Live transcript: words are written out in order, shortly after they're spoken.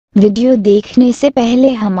Video देखने से पहले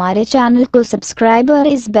हमारे चैनल को सब्सक्राइब और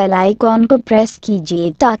इस बेल आइकॉन को प्रेस कीजिए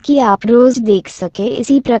ताकि आप रोज देख सके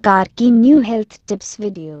इसी प्रकार की न्यू हेल्थ टिप्स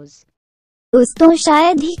वीडियोस। दोस्तों,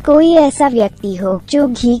 शायद ही कोई ऐसा व्यक्ति हो जो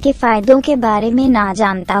घी के फायदों के बारे में ना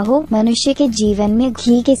जानता हो। मनुष्य के जीवन में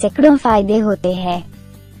घी के सैकड़ों फायदे होते हैं,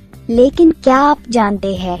 लेकिन क्या आप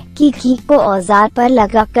जानते हैं कि घी को औजार पर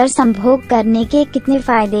लगाकर संभोग करने के कितने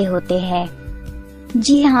फायदे होते हैं?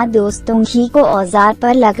 जी हाँ दोस्तों, घी को औजार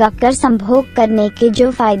पर लगाकर संभोग करने के जो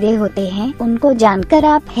फायदे होते हैं उनको जानकर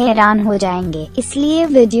आप हैरान हो जाएंगे। इसलिए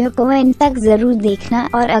वीडियो को अंत तक जरूर देखना,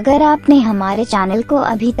 और अगर आपने हमारे चैनल को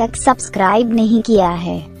अभी तक सब्सक्राइब नहीं किया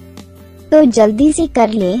है तो जल्दी से कर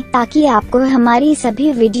लें ताकि आपको हमारी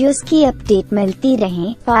सभी वीडियोस की अपडेट मिलती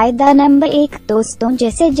रहे। फायदा नंबर 1 दोस्तों,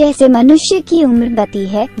 जैसे जैसे मनुष्य की उम्र बढ़ती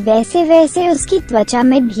है वैसे वैसे उसकी त्वचा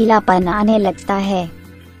में ढीलापन आने लगता है।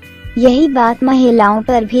 यही बात महिलाओं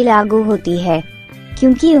पर भी लागू होती है,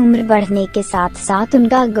 क्योंकि उम्र बढ़ने के साथ साथ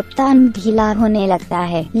उनका गुप्तांग ढीला होने लगता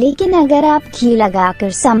है। लेकिन अगर आप घी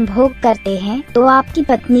लगाकर संभोग करते हैं तो आपकी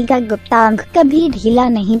पत्नी का गुप्तांग कभी ढीला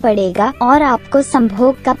नहीं पड़ेगा और आपको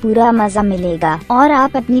संभोग का पूरा मजा मिलेगा और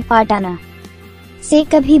आप अपनी पार्टनर से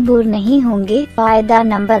कभी बोर नहीं होंगे। फायदा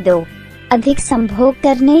नंबर 2, अधिक संभोग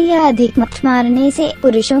करने या अधिक मत मारने से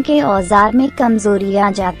पुरुषों के औजार में कमजोरी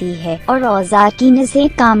आ जाती है और औजार की नसें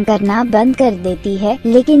काम करना बंद कर देती है।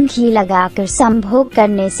 लेकिन घी लगाकर संभोग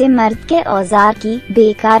करने से मर्द के औजार की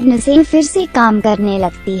बेकार नसें फिर से काम करने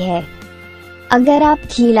लगती है। अगर आप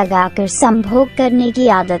घी लगाकर संभोग करने की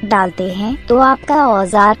आदत डालते हैं तो आपका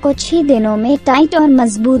औजार कुछ ही दिनों में टाइट और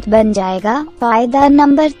मजबूत बन जाएगा। फायदा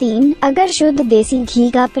नंबर 3, अगर शुद्ध देसी घी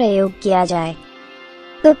का प्रयोग किया जाए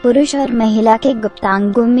तो पुरुष और महिला के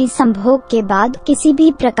गुप्तांगों में संभोग के बाद किसी भी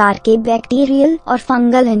प्रकार के बैक्टीरियल और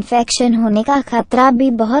फंगल इन्फेक्शन होने का खतरा भी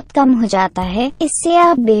बहुत कम हो जाता है। इससे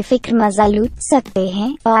आप बेफिक्र मजा लूट सकते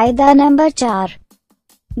हैं। फायदा नंबर 4,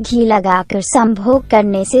 घी लगाकर संभोग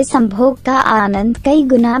करने से संभोग का आनंद कई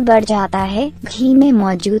गुना बढ़ जाता है। घी में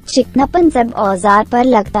मौजूद चिकनापन जब औजार पर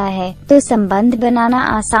लगता है तो संबंध बनाना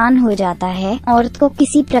आसान हो जाता है। औरत को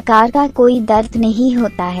किसी प्रकार का कोई दर्द नहीं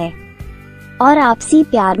होता है और आपसी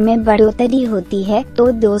प्यार में बढ़ोतरी होती है। तो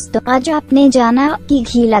दोस्तों, आज आपने जाना कि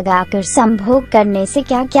घी लगाकर संभोग करने से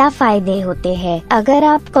क्या क्या फायदे होते हैं। अगर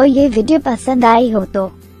आपको ये वीडियो पसंद आई हो तो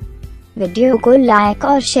वीडियो को लाइक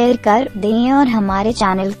और शेयर कर दें और हमारे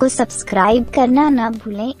चैनल को सब्सक्राइब करना न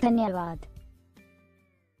भूलें। धन्यवाद।